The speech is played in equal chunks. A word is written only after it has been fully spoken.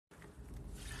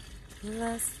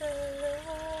Bless the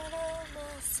Lord, oh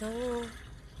my soul.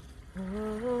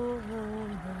 Oh,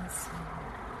 my soul.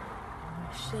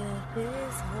 Worship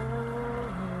His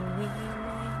holy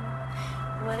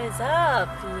name. What is up,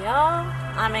 y'all?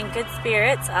 I'm in good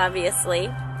spirits,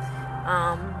 obviously.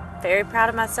 Very proud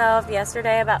of myself.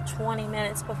 Yesterday, about 20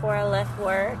 minutes before I left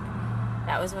work,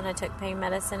 that was when I took pain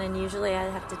medicine, and usually I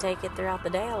have to take it throughout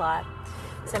the day a lot.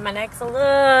 So my neck's a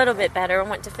little bit better. I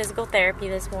went to physical therapy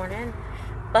this morning.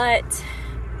 But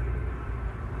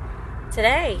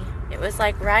today, it was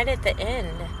like right at the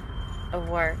end of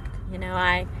work. You know,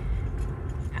 I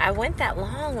went that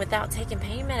long without taking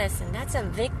pain medicine. That's a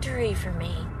victory for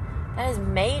me. That is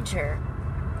major.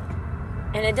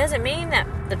 And it doesn't mean that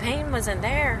the pain wasn't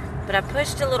there, but I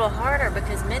pushed a little harder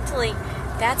because mentally,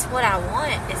 that's what I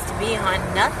want, is to be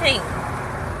on nothing.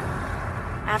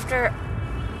 After,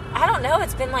 I don't know,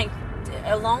 it's been like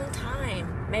a long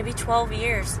time, maybe 12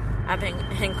 years. I've been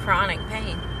in chronic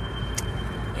pain,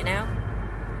 you know?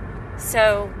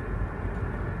 So,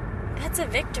 that's a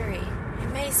victory.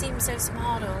 It may seem so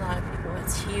small to a lot of people.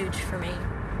 It's huge for me.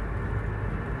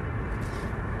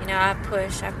 You know, I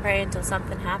push, I pray until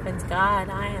something happens. God,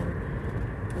 I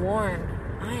am worn.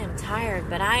 I am tired,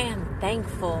 but I am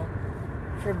thankful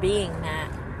for being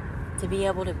that, to be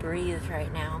able to breathe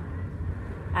right now.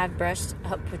 I've brushed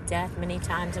up with death many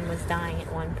times and was dying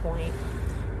at one point.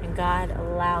 And God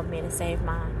allowed me to save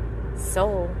my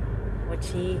soul, which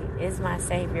He is my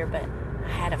Savior, but I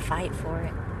had to fight for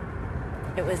it.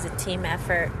 It was a team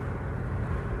effort.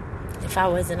 If I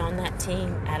wasn't on that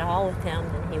team at all with Him,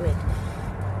 then He would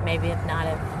maybe have not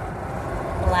have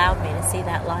allowed me to see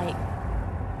that light.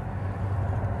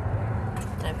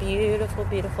 A beautiful,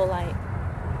 beautiful light.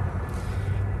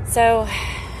 So,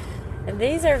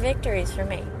 these are victories for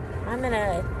me. I'm in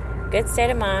a good state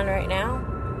of mind right now,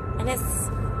 and it's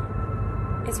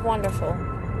wonderful.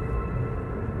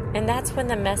 And that's when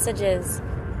the messages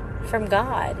from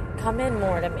God come in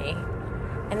more to me.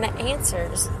 And the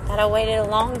answers that I waited a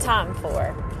long time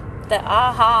for. The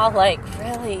aha, like,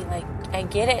 really, like, I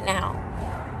get it now.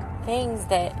 Things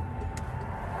that,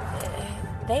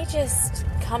 they just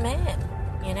come in,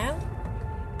 you know?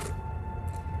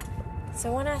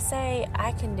 So when I say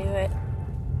I can do it,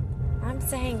 I'm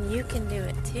saying you can do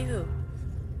it too.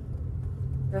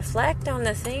 Reflect on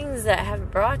the things that have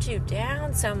brought you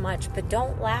down so much, but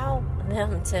don't allow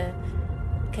them to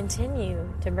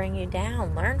continue to bring you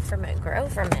down. Learn from it, grow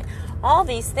from it. All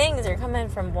these things are coming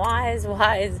from wise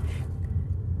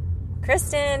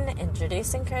Kristen,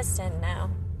 introducing Kristen now.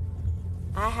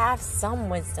 I have some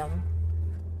wisdom.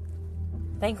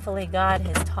 Thankfully, God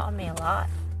has taught me a lot,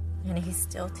 and He's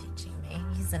still teaching me.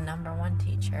 He's the number one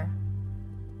teacher.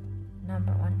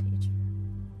 Number one teacher.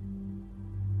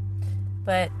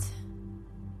 But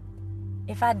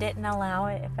if I didn't allow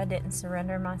it, if I didn't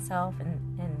surrender myself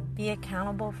and be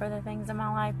accountable for the things in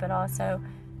my life, but also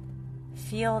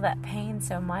feel that pain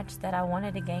so much that I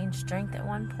wanted to gain strength at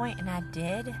one point, and I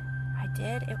did,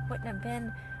 it wouldn't have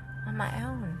been on my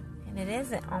own. And it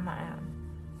isn't on my own.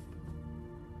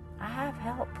 I have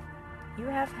help. You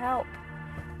have help.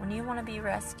 When you want to be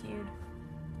rescued,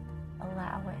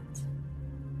 allow it.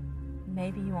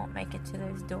 Maybe you won't make it to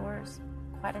those doors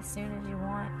quite as soon as you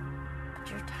want, but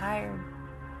you're tired.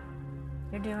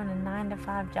 You're doing a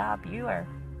 9-to-5 job. You are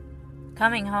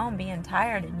coming home being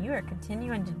tired, and you are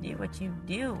continuing to do what you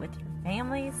do with your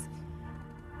families,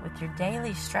 with your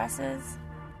daily stresses,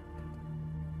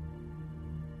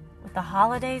 with the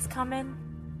holidays coming.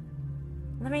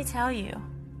 Let me tell you,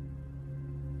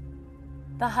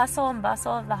 the hustle and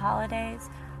bustle of the holidays,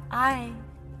 I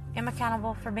am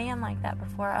accountable for being like that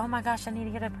before. Oh my gosh, I need to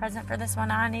get a present for this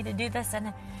one. I need to do this,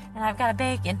 and I've got to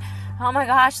bake, and oh my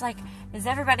gosh, like, is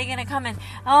everybody going to come in?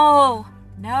 Oh,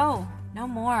 no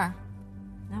more.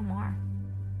 No more.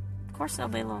 Of course,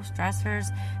 there'll be little stressors,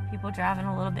 people driving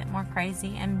a little bit more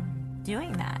crazy and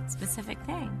doing that specific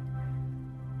thing.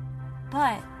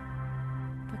 But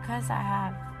because I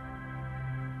have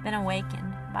been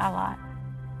awakened by a lot,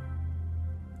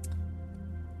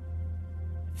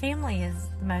 family is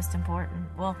the most important.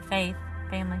 Well, faith,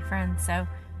 family, friends. So,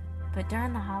 but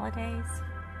during the holidays,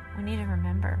 we need to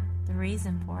remember the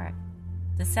reason for it.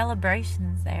 The celebration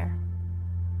is there.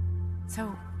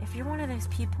 So, if you're one of those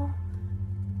people,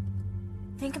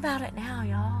 think about it now,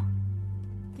 y'all.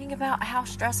 Think about how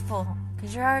stressful,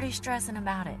 because you're already stressing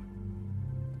about it.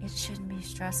 It shouldn't be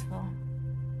stressful.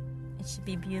 It should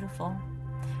be beautiful.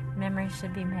 Memories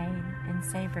should be made and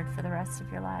savored for the rest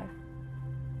of your life.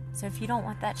 So if you don't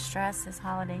want that stress this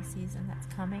holiday season that's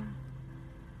coming,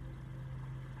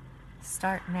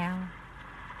 start now.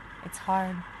 It's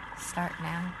hard. Start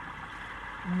now.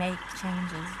 make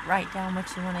changes. Write down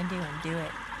what you want to do and do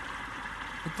it.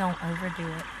 But don't overdo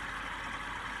it.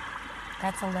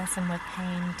 That's a lesson with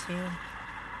pain too.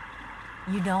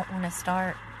 You don't want to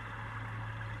start.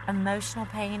 Emotional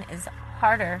pain is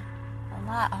harder, a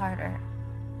lot harder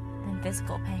than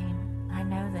physical pain. I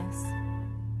know this.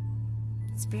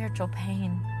 Spiritual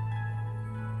pain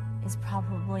is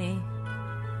probably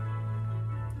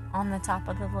on the top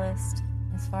of the list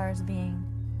as far as being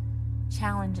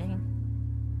challenging,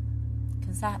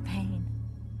 because that pain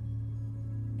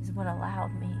is what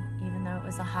allowed me, even though it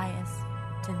was the highest,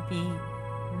 to be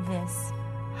this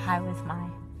high with my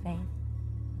faith.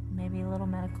 Maybe a little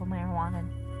medical marijuana.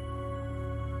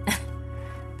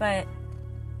 But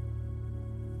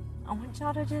I want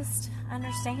y'all to just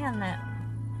understand that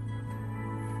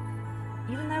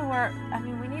even though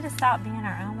we need to stop being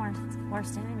our own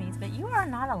worst enemies, but you are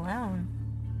not alone.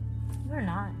 You are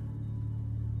not.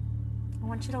 I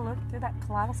want you to look through that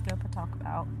kaleidoscope I talk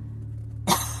about.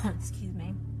 Excuse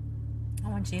me. I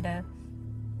want you to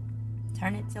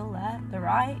turn it to the left, the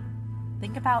right.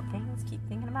 Think about things. Keep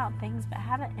thinking about things, but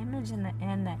have an image in the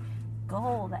end, that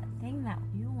goal, that thing that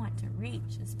you want to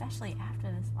reach, especially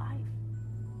after this life.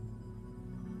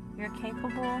 You're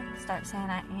capable. Start saying,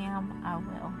 I am, I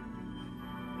will.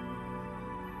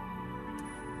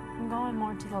 I'm going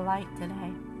more to the light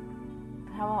today,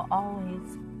 but I will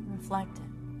always reflect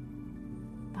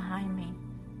it behind me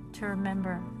to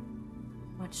remember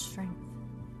what strength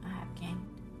I have gained.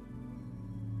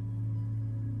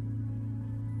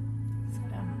 So,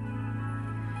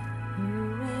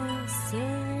 you will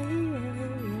save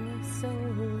your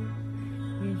soul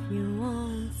if you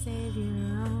won't save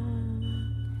your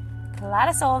own.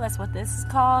 Kaleidosol, that's what this is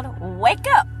called. Wake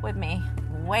up with me.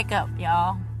 Wake up,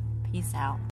 y'all. Peace out.